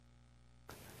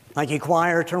Thank you,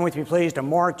 choir. Turn with me, please, to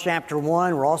Mark chapter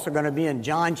 1. We're also going to be in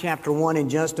John chapter 1 in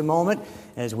just a moment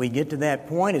as we get to that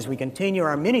point, as we continue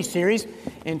our mini-series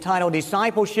entitled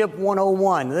Discipleship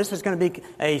 101. This is going to be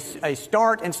a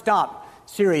start and stop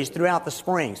series throughout the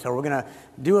spring. So we're going to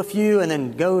do a few and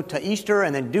then go to Easter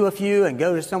and then do a few and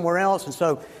go to somewhere else. And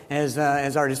so as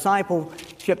our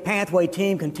discipleship pathway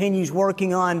team continues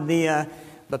working on the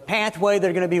pathway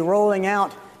they're going to be rolling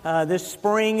out this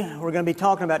spring, we're going to be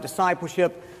talking about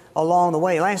discipleship along the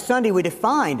way. Last Sunday we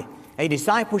defined a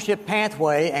discipleship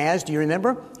pathway as, do you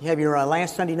remember? You have your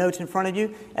last Sunday notes in front of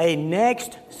you. A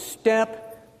next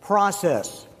step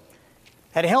process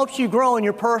that helps you grow in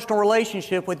your personal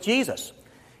relationship with Jesus.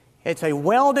 It's a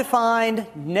well-defined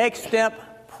next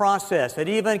step process that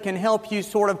even can help you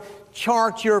sort of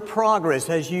chart your progress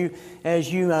as you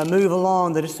move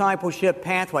along the discipleship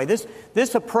pathway.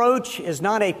 This approach is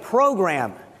not a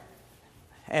program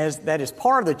that is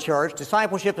part of the church.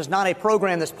 Discipleship is not a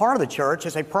program that's part of the church.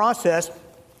 It's a process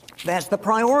that's the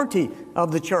priority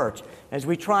of the church as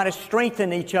we try to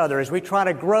strengthen each other, as we try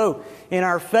to grow in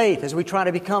our faith, as we try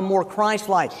to become more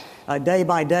Christ-like day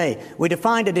by day. We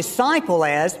defined a disciple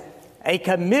as a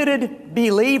committed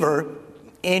believer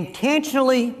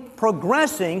intentionally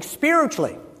progressing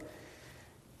spiritually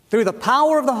through the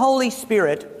power of the Holy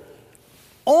Spirit,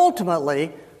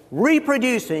 ultimately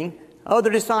reproducing other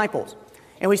disciples.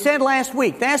 And we said last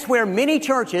week, that's where many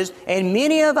churches and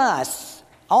many of us,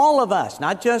 all of us,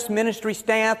 not just ministry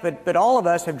staff, but all of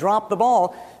us have dropped the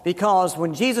ball, because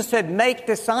when Jesus said make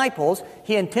disciples,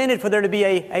 He intended for there to be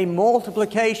a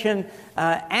multiplication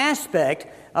aspect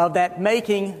of that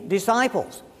making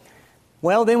disciples.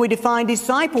 Well, then we define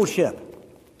discipleship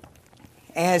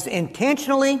as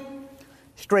intentionally,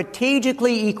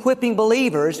 strategically equipping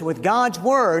believers with God's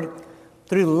Word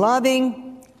through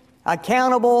loving,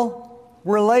 accountable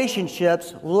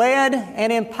relationships led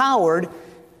and empowered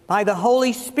by the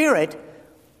Holy Spirit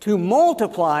to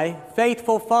multiply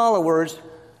faithful followers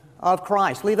of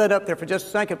Christ. Leave that up there for just a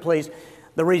second, please.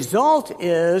 The result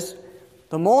is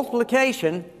the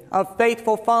multiplication of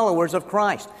faithful followers of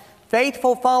Christ.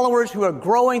 Faithful followers who are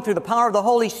growing through the power of the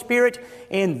Holy Spirit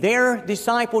in their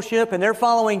discipleship and their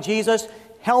following Jesus,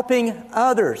 helping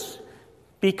others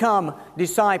become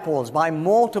disciples by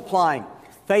multiplying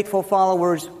faithful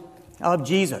followers of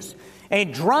Jesus.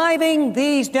 And driving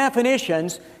these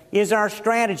definitions is our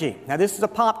strategy. Now, this is a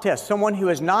pop test. Someone who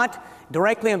is not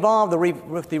directly involved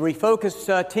with the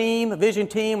Refocus team, vision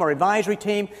team, or advisory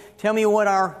team, tell me what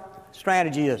our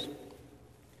strategy is.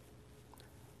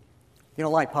 You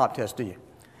don't like pop tests, do you?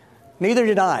 Neither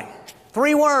did I.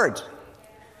 3 words.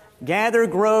 Gather,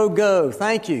 grow, go.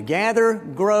 Thank you. Gather,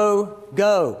 grow,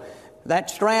 go. That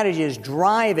strategy is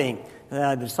driving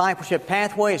the discipleship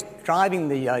pathway, is driving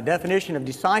the definition of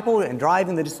disciple and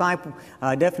driving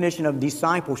the definition of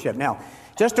discipleship. Now,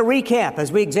 just to recap, as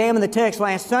we examined the text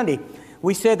last Sunday,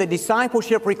 we said that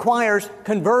discipleship requires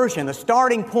conversion. The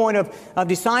starting point of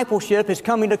discipleship is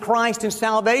coming to Christ in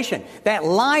salvation. That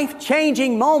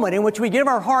life-changing moment in which we give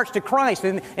our hearts to Christ,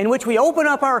 in which we open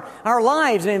up our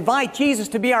lives and invite Jesus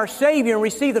to be our Savior and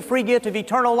receive the free gift of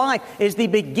eternal life, is the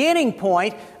beginning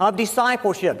point of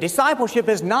discipleship. Discipleship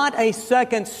is not a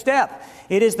second step.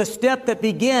 It is the step that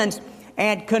begins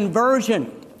at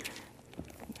conversion.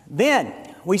 Then,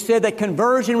 we said that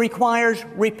conversion requires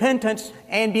repentance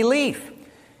and belief.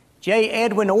 J.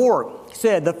 Edwin Orr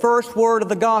said the first word of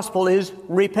the gospel is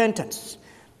repentance.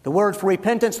 The word for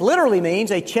repentance literally means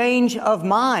a change of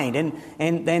mind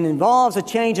and involves a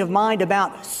change of mind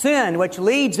about sin, which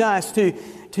leads us to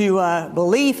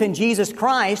belief in Jesus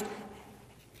Christ,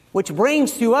 which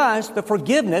brings to us the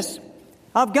forgiveness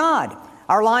of God.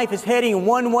 Our life is heading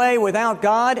one way without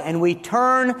God, and we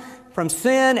turn from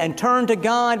sin and turn to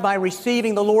God by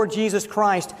receiving the Lord Jesus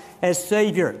Christ as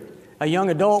Savior. A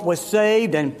young adult was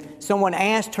saved, and someone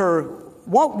asked her,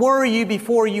 "What were you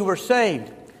before you were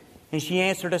saved?" And she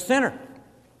answered, "A sinner."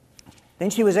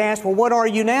 Then she was asked, "Well, what are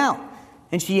you now?"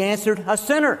 And she answered, "A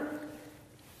sinner."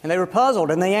 And they were puzzled,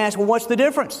 and they asked, "Well, what's the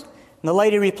difference?" And the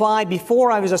lady replied,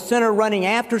 "Before I was a sinner running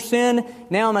after sin,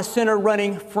 now I'm a sinner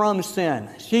running from sin."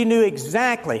 She knew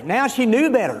exactly. Now she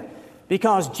knew better,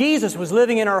 because Jesus was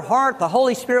living in her heart. The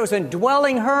Holy Spirit was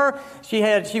indwelling her.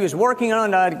 She was working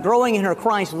on growing in her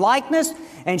Christ likeness,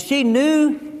 and she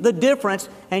knew the difference,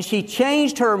 and she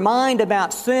changed her mind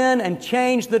about sin and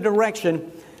changed the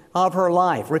direction of her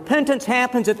life. Repentance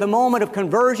happens at the moment of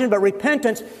conversion, but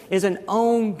repentance is an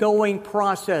ongoing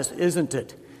process, isn't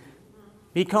it?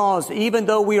 Because even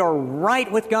though we are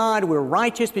right with God, we're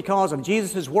righteous because of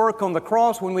Jesus' work on the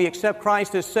cross, when we accept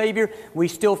Christ as Savior, we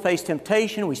still face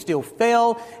temptation, we still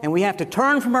fail, and we have to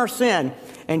turn from our sin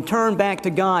and turn back to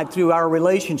God through our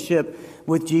relationship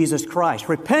with Jesus Christ.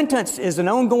 Repentance is an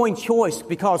ongoing choice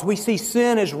because we see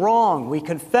sin as wrong, we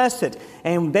confess it,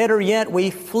 and better yet, we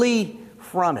flee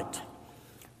from it.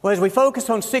 Well, as we focus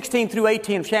on 16 through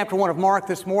 18 of chapter 1 of Mark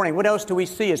this morning, what else do we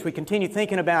see as we continue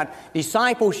thinking about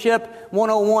Discipleship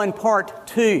 101 Part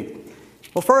 2?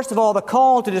 Well, first of all, the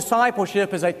call to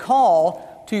discipleship is a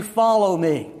call to follow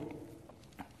me.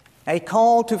 A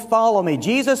call to follow me.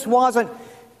 Jesus wasn't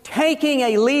taking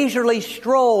a leisurely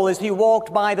stroll as he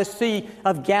walked by the Sea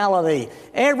of Galilee.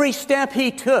 Every step he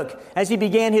took as he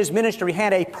began his ministry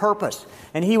had a purpose.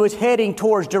 And he was heading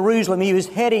towards Jerusalem. He was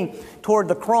heading toward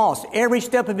the cross. Every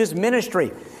step of his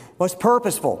ministry was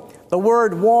purposeful. The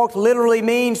word walk literally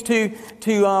means to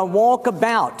walk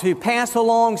about, to pass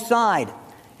alongside.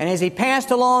 And as he passed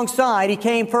alongside, he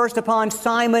came first upon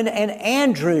Simon and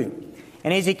Andrew.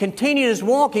 And as he continued his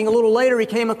walking, a little later he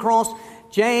came across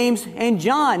James and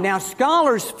John. Now,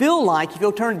 scholars feel like, if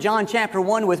you'll turn to John chapter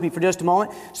 1 with me for just a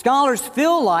moment, scholars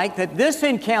feel like that this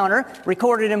encounter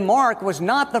recorded in Mark was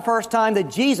not the first time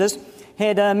that Jesus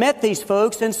had met these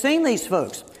folks and seen these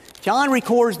folks. John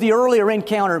records the earlier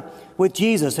encounter with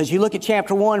Jesus as you look at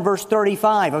chapter 1, verse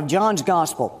 35 of John's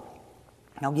Gospel.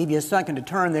 I'll give you a second to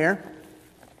turn there.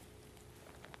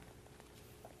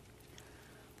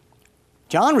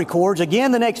 John records,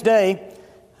 again the next day,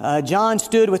 John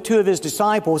stood with two of his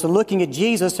disciples, and looking at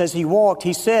Jesus as he walked,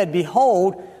 he said,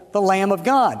 "Behold, the Lamb of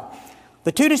God."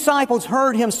 The two disciples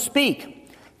heard him speak,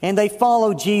 and they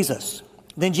followed Jesus.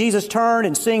 Then Jesus turned,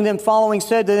 and seeing them following,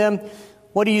 said to them,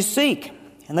 "What do you seek?"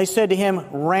 And they said to him,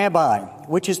 "Rabbi,"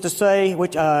 which is to say,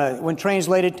 when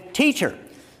translated, "Teacher,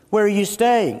 where are you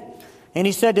staying?" And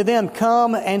he said to them,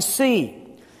 "Come and see."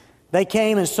 They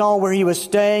came and saw where he was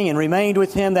staying, and remained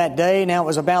with him that day. Now it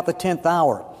was about the 10th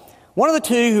hour. One of the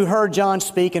two who heard John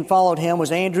speak and followed him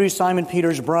was Andrew, Simon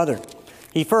Peter's brother.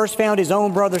 He first found his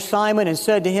own brother Simon and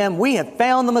said to him, "We have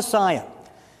found the Messiah,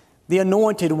 the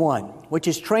Anointed One," which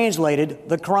is translated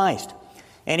the Christ.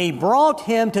 And he brought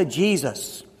him to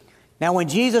Jesus. Now when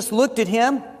Jesus looked at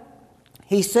him,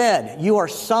 he said, "You are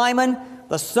Simon,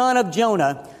 the son of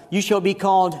Jonah. You shall be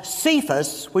called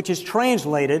Cephas," which is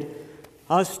translated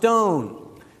a stone.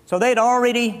 So they'd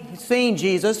already seen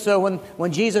Jesus. So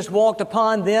when Jesus walked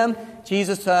upon them,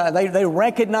 they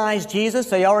recognized Jesus.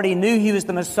 They already knew he was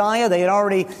the Messiah. They had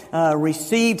already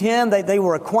received him. They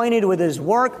were acquainted with his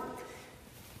work.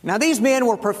 Now these men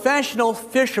were professional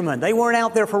fishermen. They weren't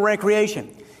out there for recreation.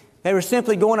 They were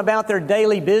simply going about their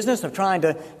daily business of trying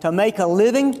to make a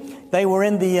living. They were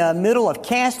in the middle of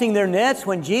casting their nets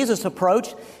when Jesus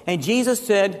approached, and Jesus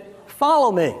said,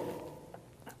 "Follow me."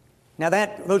 Now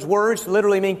those words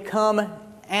literally mean "come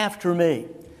after me,"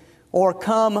 or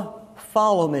 "come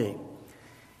follow me."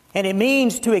 And it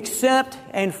means to accept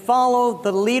and follow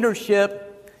the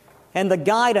leadership and the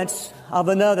guidance of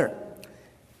another.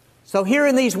 So here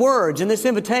in these words, in this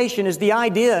invitation, is the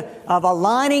idea of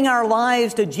aligning our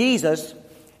lives to Jesus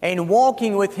and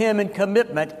walking with him in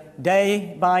commitment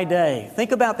day by day.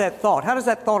 Think about that thought. How does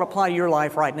that thought apply to your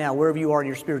life right now, wherever you are in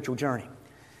your spiritual journey?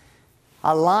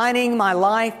 Aligning my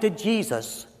life to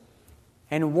Jesus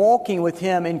and walking with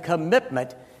him in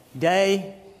commitment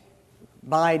day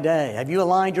by day. Have you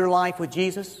aligned your life with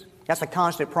Jesus? That's a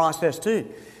constant process too,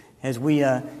 as we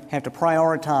have to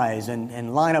prioritize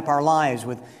and line up our lives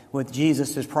with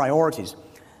Jesus' priorities.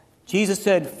 Jesus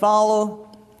said, "Follow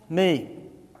me.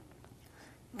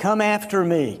 Come after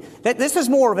me." This is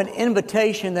more of an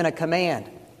invitation than a command.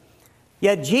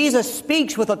 Yet Jesus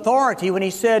speaks with authority when he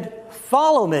said,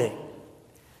 "Follow me."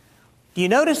 Do you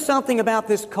notice something about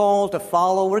this call to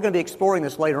follow? We're going to be exploring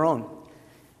this later on.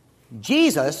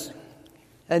 Jesus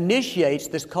initiates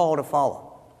this call to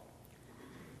follow.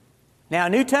 Now,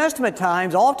 in New Testament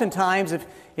times, oftentimes,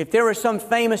 if there was some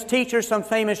famous teacher, some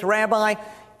famous rabbi,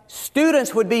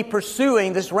 students would be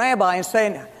pursuing this rabbi and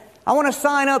saying, "I want to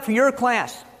sign up for your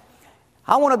class.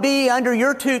 I want to be under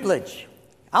your tutelage.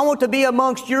 I want to be I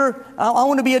want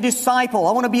to be a disciple.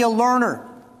 I want to be a learner."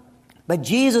 But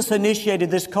Jesus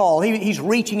initiated this call. He's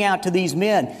reaching out to these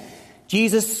men.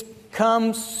 Jesus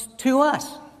comes to us.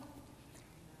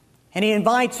 And he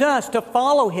invites us to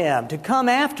follow him, to come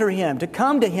after him, to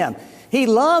come to him. He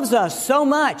loves us so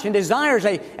much and desires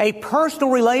a personal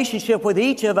relationship with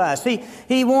each of us.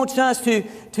 He wants us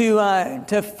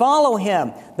to follow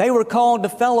him. They were called to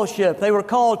fellowship. They were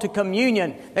called to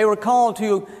communion. They were called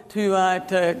to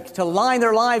line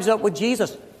their lives up with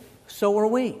Jesus. So are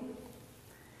we.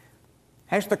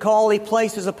 That's the call He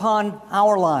places upon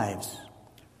our lives.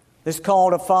 This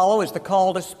call to follow is the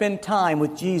call to spend time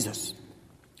with Jesus.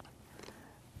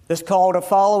 This call to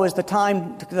follow is the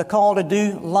call to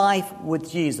do life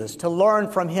with Jesus, to learn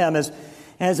from Him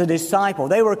as a disciple.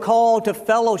 They were called to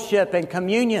fellowship and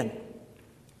communion.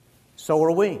 So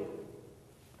are we.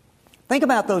 Think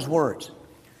about those words.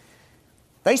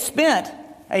 They spent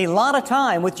a lot of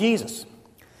time with Jesus.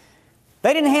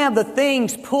 They didn't have the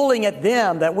things pulling at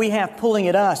them that we have pulling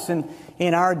at us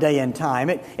in our day and time.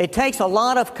 It takes a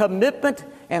lot of commitment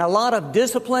and a lot of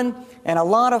discipline and a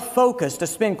lot of focus to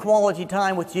spend quality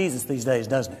time with Jesus these days,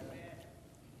 doesn't it?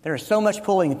 There is so much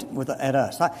pulling at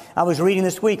us. I was reading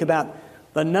this week about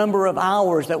the number of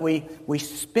hours that we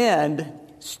spend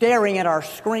staring at our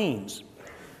screens.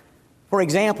 For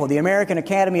example, the American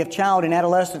Academy of Child and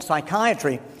Adolescent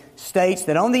Psychiatry states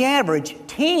that on the average,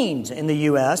 teens in the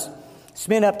U.S.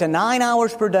 spend up to 9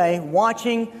 hours per day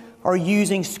watching or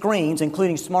using screens,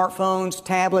 including smartphones,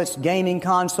 tablets, gaming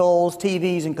consoles,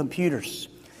 TVs, and computers.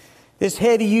 This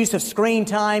heavy use of screen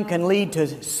time can lead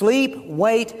to sleep,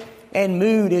 weight, and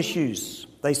mood issues,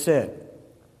 they said.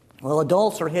 Well,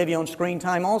 adults are heavy on screen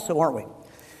time also, aren't we?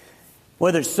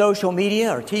 Whether it's social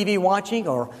media or TV watching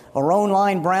or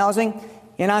online browsing.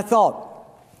 And I thought,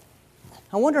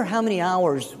 I wonder how many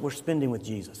hours we're spending with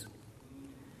Jesus.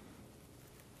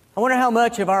 I wonder how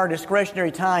much of our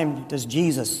discretionary time does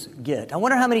Jesus get. I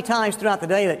wonder how many times throughout the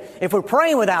day that if we're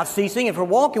praying without ceasing, if we're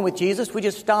walking with Jesus, we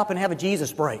just stop and have a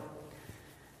Jesus break.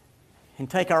 And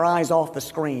take our eyes off the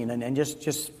screen and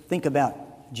just think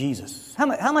about Jesus.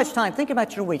 How much time, think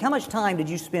about your week. How much time did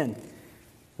you spend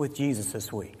with Jesus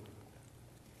this week?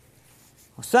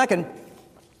 Well, second,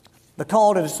 the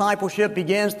call to discipleship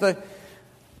begins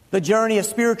the journey of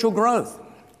spiritual growth.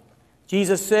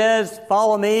 Jesus says,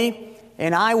 "Follow me,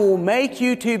 and I will make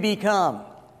you to become."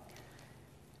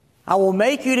 I will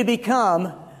make you to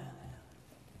become.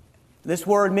 This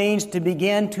word means to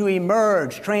begin to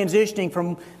emerge, transitioning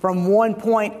from one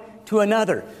point to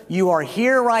another. You are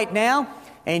here right now,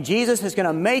 and Jesus is going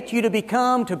to make you to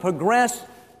become, to progress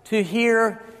to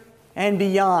here and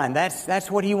beyond. That's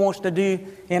what He wants to do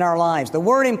in our lives. The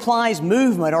word implies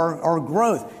movement or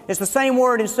growth. It's the same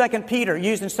word in 2 Peter,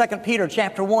 used in 2 Peter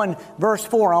chapter 1, verse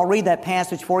 4. I'll read that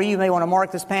passage for you. You may want to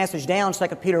mark this passage down,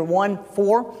 2 Peter 1,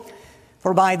 4.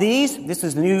 "For by these," this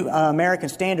is the New American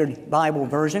Standard Bible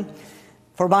version,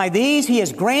 "for by these He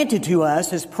has granted to us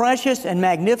His precious and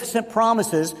magnificent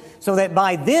promises, so that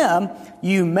by them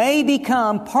you may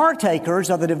become partakers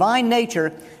of the divine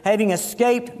nature, having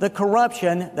escaped the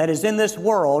corruption that is in this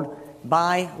world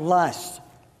by lust."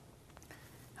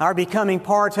 Our becoming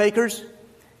partakers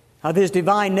of His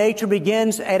divine nature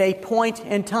begins at a point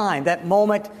in time, that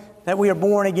moment that we are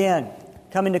born again,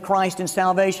 coming to Christ in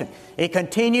salvation. It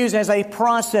continues as a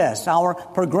process, our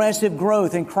progressive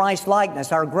growth in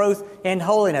Christ-likeness, our growth in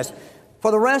holiness,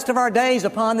 for the rest of our days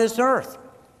upon this earth.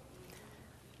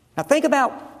 Now think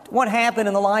about what happened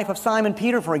in the life of Simon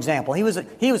Peter, for example. He was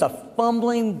a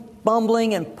fumbling,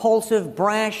 bumbling, impulsive,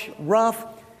 brash, rough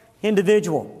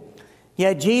individual.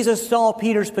 Yet Jesus saw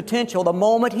Peter's potential the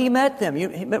moment He met him. You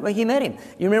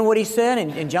remember what He said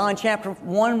in John chapter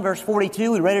 1, verse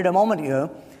 42? We read it a moment ago.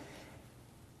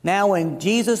 "Now when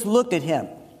Jesus looked at him,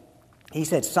 He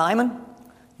said, 'Simon,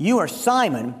 you are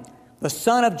Simon, the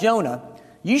son of Jonah.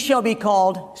 You shall be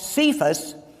called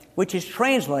Cephas,' which is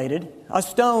translated a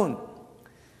stone."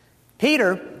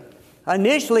 Peter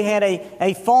initially had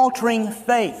a faltering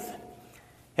faith.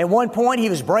 At one point, he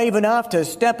was brave enough to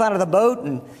step out of the boat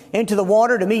and into the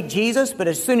water to meet Jesus, but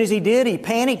as soon as he did, he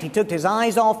panicked. He took his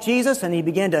eyes off Jesus and he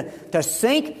began to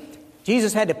sink.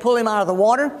 Jesus had to pull him out of the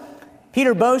water.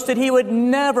 Peter boasted he would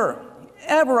never,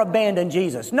 ever abandon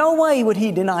Jesus. No way would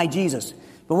he deny Jesus.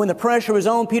 But when the pressure was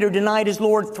on, Peter denied his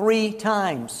Lord 3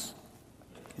 times.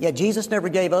 Yet Jesus never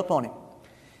gave up on him.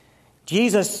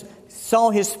 Jesus saw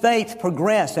his faith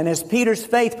progress, and as Peter's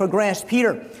faith progressed,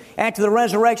 Peter, after the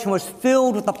resurrection, was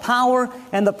filled with the power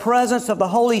and the presence of the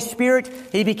Holy Spirit.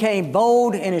 He became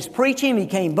bold in his preaching. He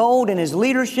became bold in his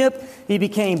leadership. He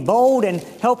became bold in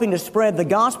helping to spread the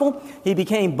gospel. He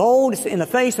became bold in the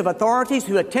face of authorities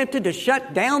who attempted to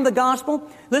shut down the gospel.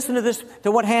 Listen to this,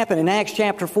 to what happened in Acts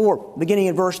chapter 4, beginning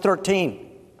in verse 13.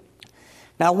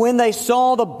 "Now when they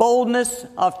saw the boldness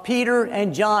of Peter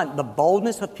and John," the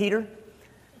boldness of Peter?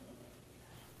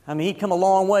 I mean, he'd come a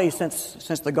long way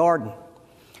since the garden.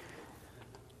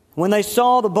 "When they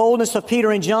saw the boldness of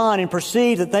Peter and John and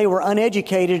perceived that they were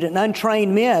uneducated and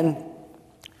untrained men,"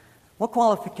 what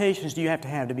qualifications do you have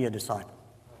to be a disciple?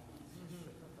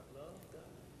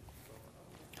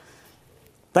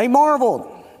 "They marveled,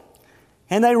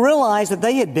 and they realized that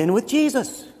they had been with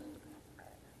Jesus."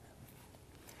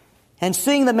 And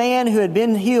seeing the man who had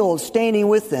been healed standing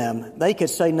with them, they could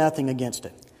say nothing against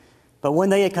it. But when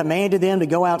they had commanded them to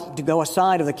go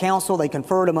aside of the council, they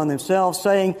conferred among themselves,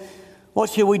 saying,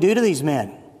 "What shall we do to these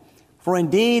men? For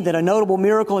indeed that a notable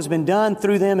miracle has been done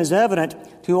through them is evident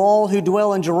to all who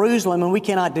dwell in Jerusalem, and we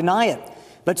cannot deny it.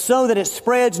 But so that it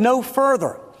spreads no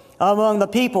further among the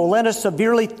people, let us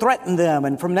severely threaten them.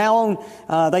 And from now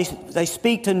on, they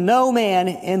speak to no man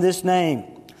in this name."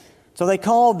 So they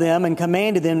called them and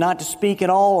commanded them not to speak at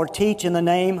all or teach in the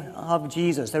name of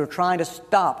Jesus. They were trying to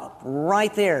stop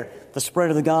right there the spread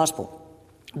of the gospel.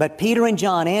 But Peter and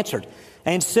John answered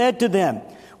and said to them,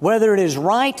 "Whether it is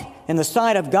right in the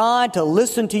sight of God to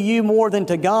listen to you more than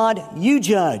to God, you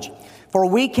judge. For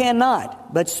we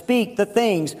cannot but speak the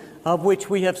things of which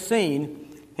we have seen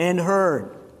and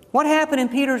heard." What happened in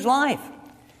Peter's life?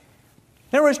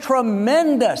 There was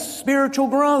tremendous spiritual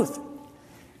growth.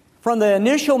 From the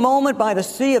initial moment by the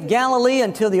Sea of Galilee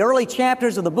until the early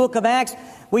chapters of the book of Acts,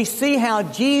 we see how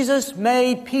Jesus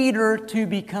made Peter to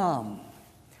become.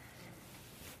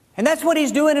 And that's what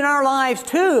He's doing in our lives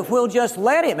too, if we'll just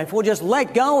let Him, if we'll just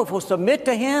let go, if we'll submit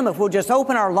to Him, if we'll just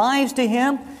open our lives to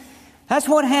Him. That's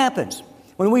what happens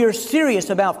when we are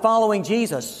serious about following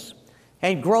Jesus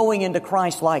and growing into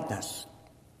Christ-likeness.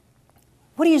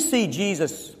 What do you see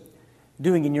Jesus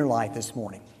doing in your life this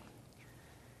morning?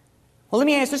 Well, let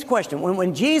me ask this question.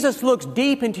 When Jesus looks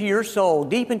deep into your soul,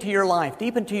 deep into your life,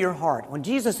 deep into your heart, when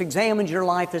Jesus examines your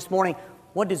life this morning,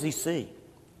 what does He see?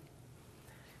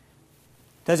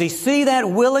 Does He see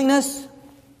that willingness?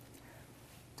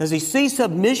 Does He see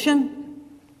submission?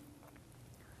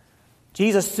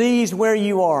 Jesus sees where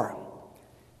you are.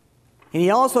 And He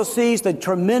also sees the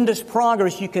tremendous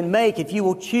progress you can make if you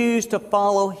will choose to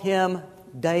follow Him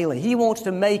daily. He wants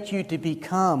to make you to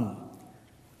become.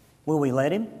 Will we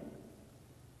let Him?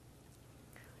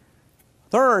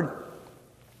 Third,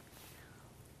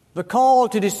 the call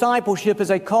to discipleship is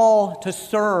a call to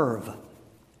serve.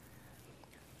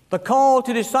 The call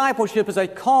to discipleship is a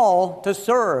call to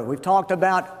serve. We've talked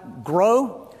about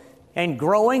grow and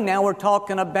growing. Now we're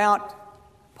talking about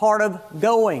part of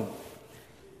going.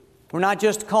 We're not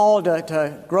just called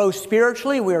to grow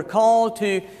spiritually. We are called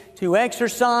to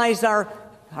exercise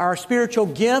our spiritual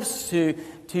gifts,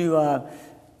 to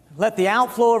let the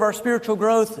outflow of our spiritual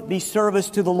growth be service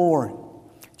to the Lord.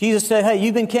 Jesus said, "Hey,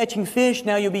 you've been catching fish,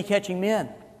 now you'll be catching men.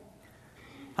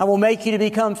 I will make you to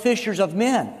become fishers of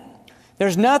men."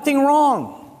 There's nothing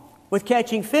wrong with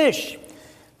catching fish.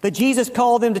 But Jesus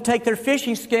called them to take their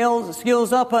fishing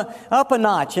skills up a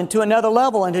notch and to another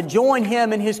level and to join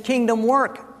Him in His kingdom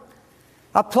work.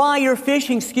 Apply your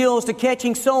fishing skills to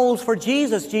catching souls for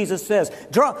Jesus, Jesus says.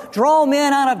 Draw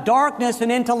men out of darkness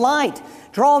and into light.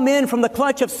 Draw men from the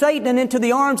clutch of Satan and into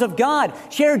the arms of God.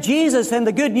 Share Jesus and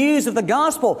the good news of the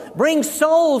gospel. Bring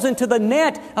souls into the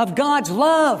net of God's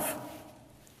love.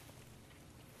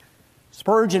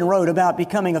 Spurgeon wrote about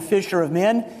becoming a fisher of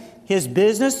men. His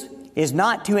business is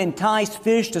not to entice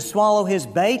fish to swallow his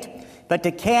bait, but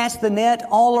to cast the net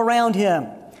all around him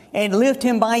and lift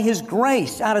him by His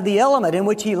grace out of the element in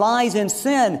which he lies in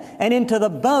sin and into the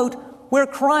boat where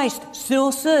Christ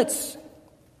still sits.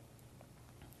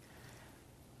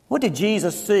 What did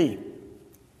Jesus see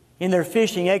in their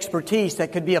fishing expertise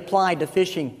that could be applied to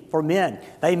fishing for men?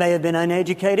 They may have been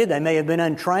uneducated, they may have been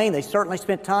untrained, they certainly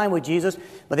spent time with Jesus,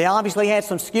 but they obviously had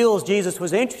some skills Jesus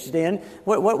was interested in.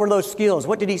 What were those skills?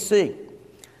 What did He see?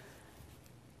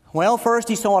 Well, first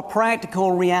He saw a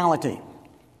practical reality.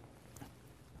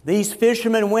 These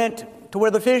fishermen went to where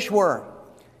the fish were.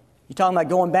 You're talking about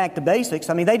going back to basics.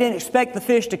 I mean, they didn't expect the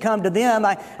fish to come to them.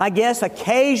 I guess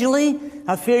occasionally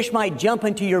a fish might jump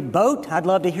into your boat. I'd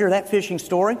love to hear that fishing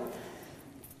story.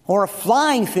 Or a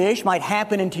flying fish might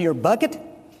happen into your bucket.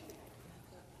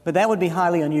 But that would be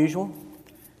highly unusual.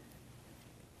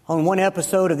 On one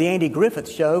episode of the Andy Griffith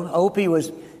Show, Opie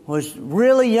was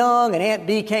really young and Aunt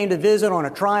Bee came to visit on a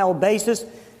trial basis.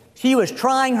 She was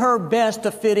trying her best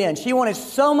to fit in. She wanted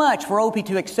so much for Opie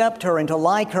to accept her and to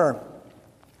like her.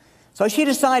 So she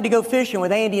decided to go fishing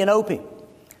with Andy and Opie.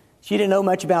 She didn't know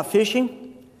much about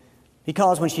fishing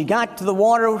because when she got to the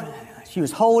water, she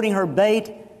was holding her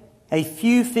bait a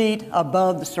few feet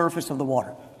above the surface of the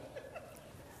water.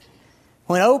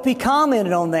 When Opie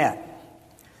commented on that,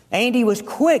 Andy was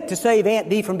quick to save Aunt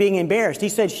Bee from being embarrassed. He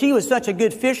said she was such a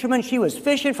good fisherman, she was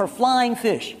fishing for flying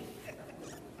fish.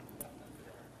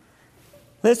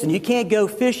 Listen, you can't go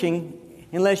fishing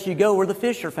unless you go where the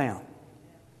fish are found.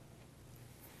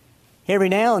 Every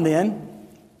now and then,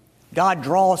 God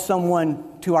draws someone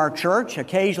to our church.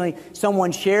 Occasionally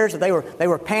someone shares that they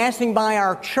were passing by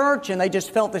our church and they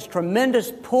just felt this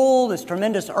tremendous pull, this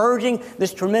tremendous urging,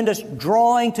 this tremendous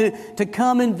drawing to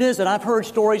come and visit. I've heard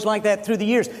stories like that through the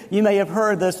years. You may have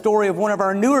heard the story of one of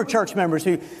our newer church members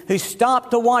who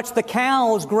stopped to watch the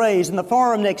cows graze in the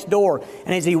farm next door.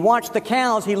 And as he watched the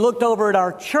cows, he looked over at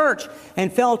our church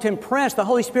and felt impressed. The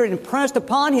Holy Spirit impressed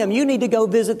upon him, you need to go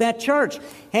visit that church.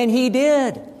 And he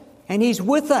did. And he's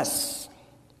with us.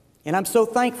 And I'm so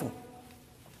thankful.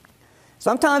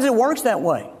 Sometimes it works that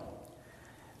way.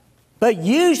 But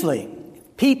usually,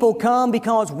 people come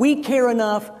because we care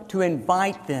enough to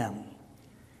invite them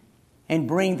and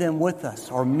bring them with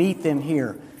us or meet them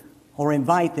here or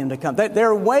invite them to come.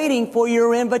 They're waiting for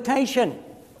your invitation.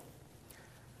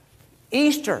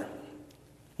 Easter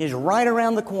is right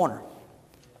around the corner.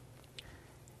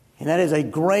 And that is a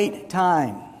great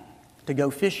time to go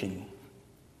fishing,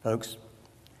 folks.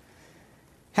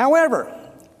 However,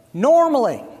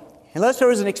 normally, unless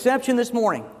there is an exception this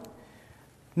morning,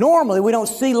 normally we don't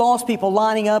see lost people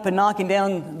lining up and knocking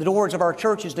down the doors of our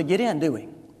churches to get in, do we?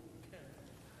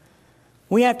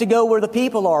 We have to go where the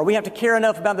people are. We have to care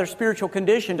enough about their spiritual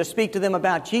condition to speak to them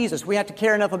about Jesus. We have to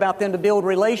care enough about them to build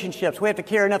relationships. We have to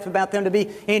care enough about them to be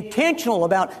intentional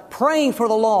about praying for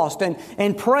the lost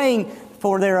and praying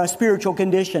for their spiritual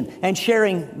condition and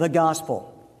sharing the gospel.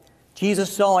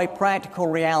 Jesus saw a practical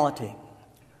reality.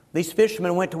 These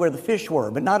fishermen went to where the fish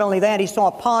were. But not only that, he saw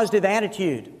a positive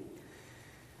attitude.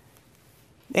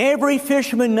 Every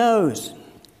fisherman knows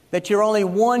that you're only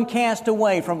one cast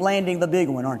away from landing the big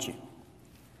one, aren't you?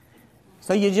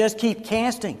 So you just keep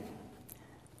casting.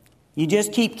 You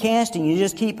just keep casting. You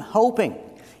just keep hoping.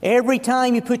 Every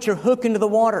time you put your hook into the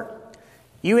water,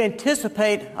 you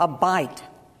anticipate a bite.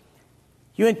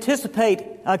 You anticipate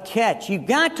a catch. You've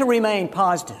got to remain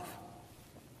positive.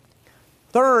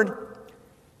 Third,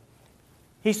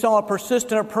 he saw a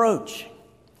persistent approach.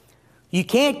 You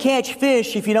can't catch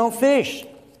fish if you don't fish.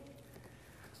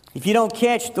 If you don't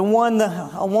catch the one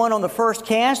on the first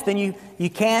cast, then you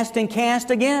cast and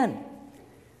cast again.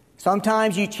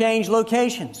 Sometimes you change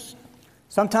locations.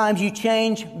 Sometimes you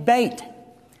change bait.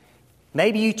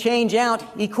 Maybe you change out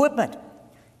equipment.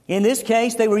 In this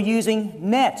case, they were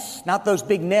using nets, not those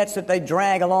big nets that they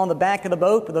drag along the back of the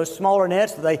boat, but those smaller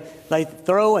nets that they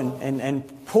throw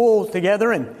and pull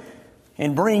together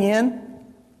and bring in.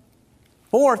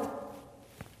 Fourth,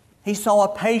 he saw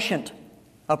a patient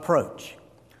approach.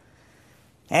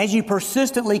 As you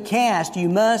persistently cast, you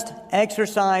must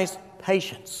exercise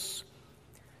patience.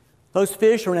 Those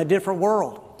fish are in a different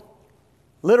world.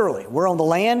 Literally, we're on the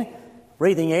land,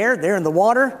 breathing air, they're in the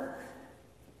water,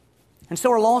 and so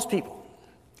are lost people.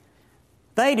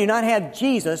 They do not have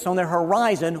Jesus on their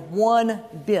horizon one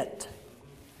bit.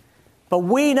 But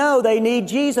we know they need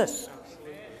Jesus.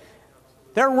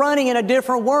 They're running in a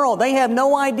different world. They have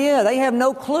no idea. They have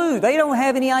no clue. They don't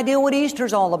have any idea what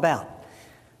Easter's all about.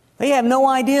 They have no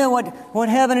idea what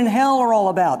heaven and hell are all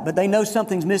about, but they know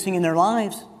something's missing in their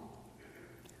lives.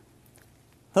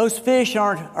 Those fish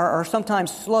are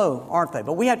sometimes slow, aren't they?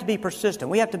 But we have to be persistent.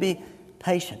 We have to be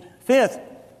patient. Fifth,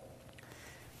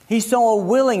 he saw a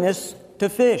willingness to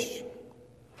fish.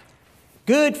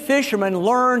 Good fishermen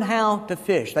learn how to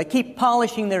fish. They keep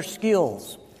polishing their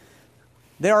skills.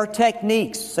 There are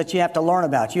techniques that you have to learn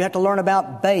about. You have to learn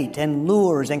about bait and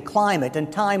lures and climate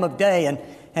and time of day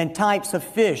and types of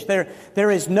fish.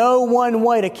 There is no one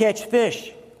way to catch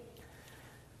fish.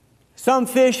 Some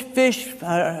folks fish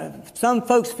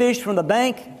from the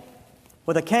bank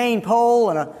with a cane pole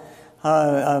and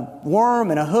a worm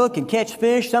and a hook and catch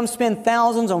fish. Some spend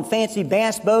thousands on fancy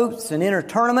bass boats and enter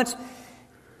tournaments.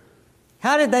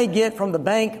 How did they get from the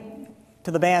bank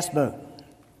to the bass boat?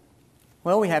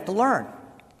 Well, we have to learn.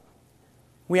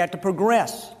 We have to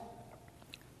progress.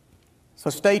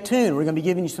 So stay tuned. We're going to be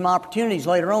giving you some opportunities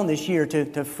later on this year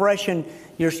to freshen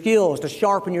your skills, to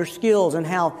sharpen your skills and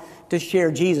how to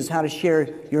share Jesus, how to share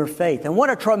your faith. And what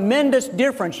a tremendous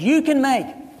difference you can make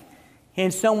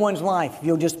in someone's life if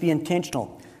you'll just be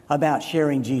intentional about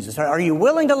sharing Jesus. Are you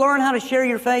willing to learn how to share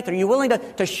your faith? Are you willing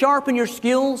to sharpen your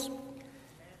skills?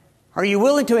 Are you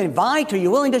willing to invite? Are you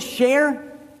willing to share?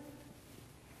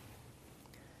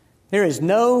 There is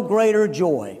no greater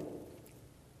joy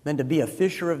than to be a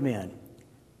fisher of men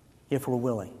if we're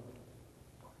willing.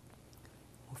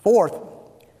 Fourth,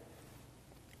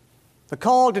 the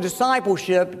call to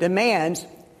discipleship demands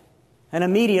an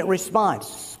immediate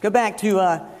response. Go back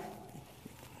to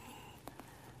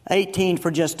 18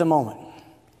 for just a moment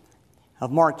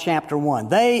of Mark chapter 1.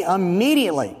 They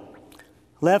immediately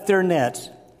left their nets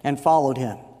and followed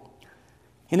him.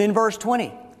 And in verse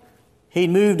 20, He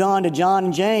moved on to John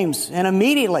and James, and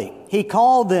immediately he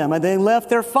called them, and they left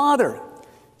their father,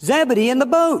 Zebedee, in the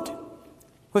boat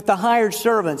with the hired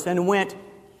servants and went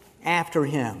after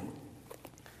him.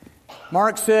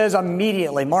 Mark says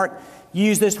immediately. Mark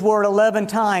used this word 11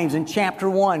 times in chapter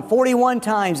 1. 41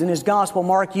 times in his gospel,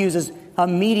 Mark uses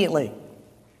immediately.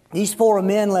 These four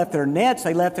men left their nets,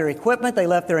 they left their equipment, they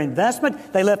left their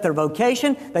investment, they left their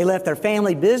vocation, they left their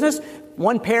family business.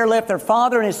 One pair left their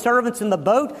father and his servants in the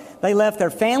boat. They left their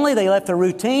family, they left their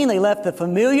routine, they left the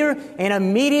familiar, and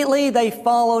immediately they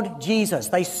followed Jesus.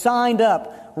 They signed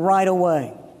up right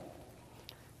away.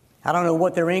 I don't know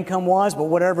what their income was, but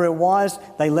whatever it was,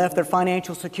 they left their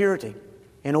financial security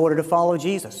in order to follow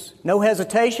Jesus. No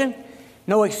hesitation,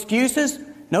 no excuses,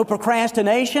 no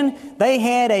procrastination. They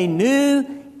had a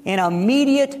new and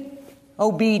immediate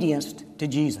obedience to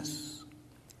Jesus.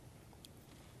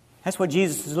 That's what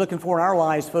Jesus is looking for in our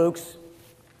lives, folks.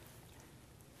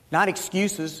 Not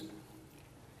excuses,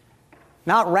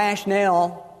 not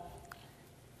rationale,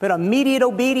 but immediate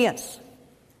obedience,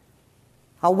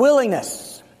 a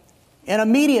willingness, and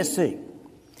immediacy.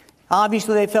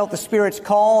 Obviously, they felt the Spirit's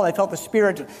call. They felt the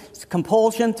Spirit's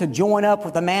compulsion to join up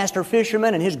with the master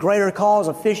fisherman and his greater cause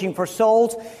of fishing for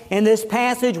souls. In this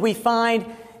passage, we find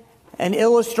an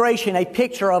illustration, a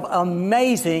picture of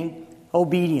amazing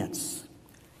obedience.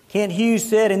 Kent Hughes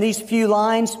said in these few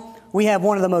lines, we have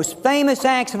one of the most famous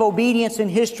acts of obedience in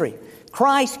history.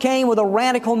 Christ came with a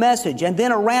radical message and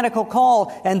then a radical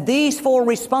call, and these four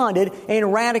responded in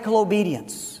radical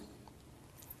obedience.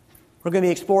 We're going to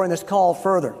be exploring this call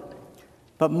further.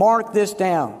 But mark this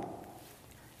down.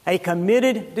 A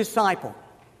committed disciple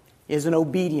is an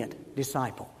obedient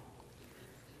disciple.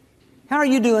 How are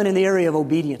you doing in the area of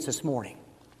obedience this morning?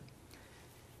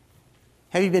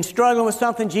 Have you been struggling with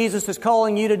something Jesus is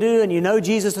calling you to do, and you know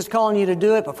Jesus is calling you to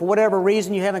do it, but for whatever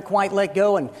reason you haven't quite let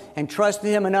go and trusted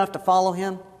Him enough to follow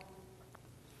Him?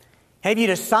 Have you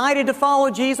decided to follow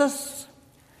Jesus?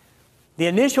 The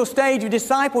initial stage of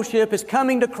discipleship is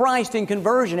coming to Christ in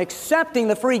conversion, accepting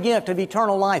the free gift of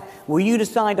eternal life. Will you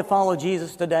decide to follow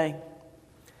Jesus today?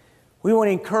 We want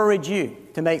to encourage you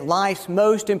to make life's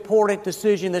most important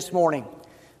decision this morning.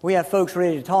 We have folks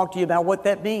ready to talk to you about what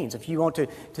that means. If you want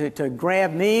to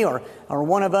grab me or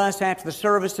one of us after the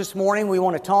service this morning, we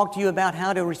want to talk to you about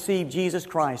how to receive Jesus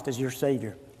Christ as your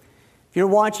Savior. If you're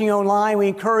watching online, we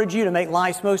encourage you to make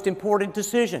life's most important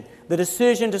decision, the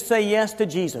decision to say yes to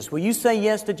Jesus. Will you say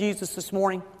yes to Jesus this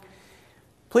morning?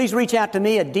 Please reach out to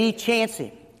me at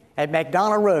Chancey at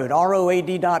McDonough Road,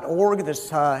 road.org,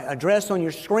 this address on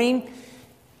your screen.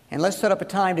 And let's set up a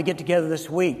time to get together this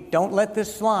week. Don't let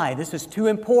this slide. This is too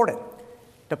important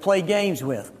to play games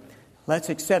with. Let's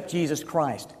accept Jesus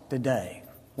Christ today.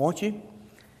 Won't you?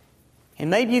 And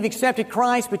maybe you've accepted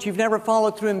Christ, but you've never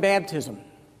followed through in baptism.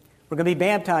 We're going to be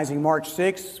baptizing March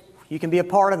 6th. You can be a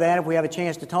part of that if we have a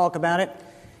chance to talk about it.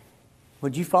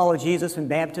 Would you follow Jesus in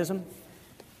baptism?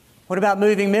 What about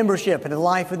moving membership into the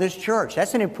life of this church?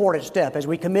 That's an important step as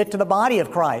we commit to the body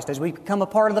of Christ, as we become a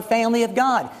part of the family of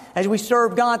God, as we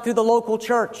serve God through the local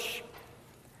church.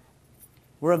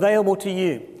 We're available to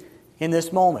you in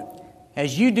this moment.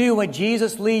 As you do what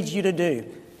Jesus leads you to do,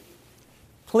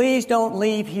 please don't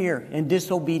leave here in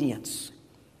disobedience,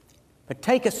 but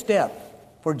take a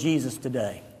step for Jesus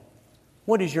today.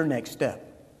 What is your next step?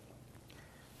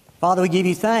 Father, we give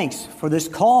you thanks for this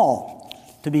call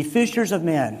to be fishers of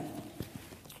men.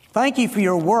 Thank you for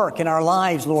your work in our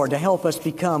lives, Lord, to help us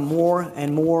become more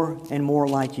and more and more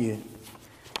like you.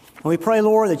 And we pray,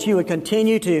 Lord, that you would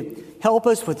continue to help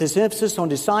us with this emphasis on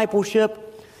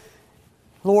discipleship.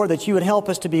 Lord, that you would help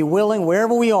us to be willing,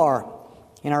 wherever we are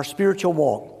in our spiritual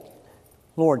walk,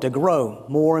 Lord, to grow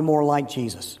more and more like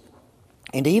Jesus.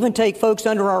 And to even take folks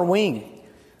under our wing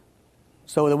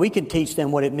so that we can teach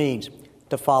them what it means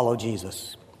to follow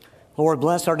Jesus. Lord,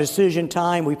 bless our decision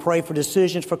time. We pray for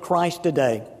decisions for Christ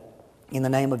today. In the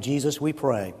name of Jesus we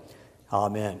pray.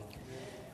 Amen.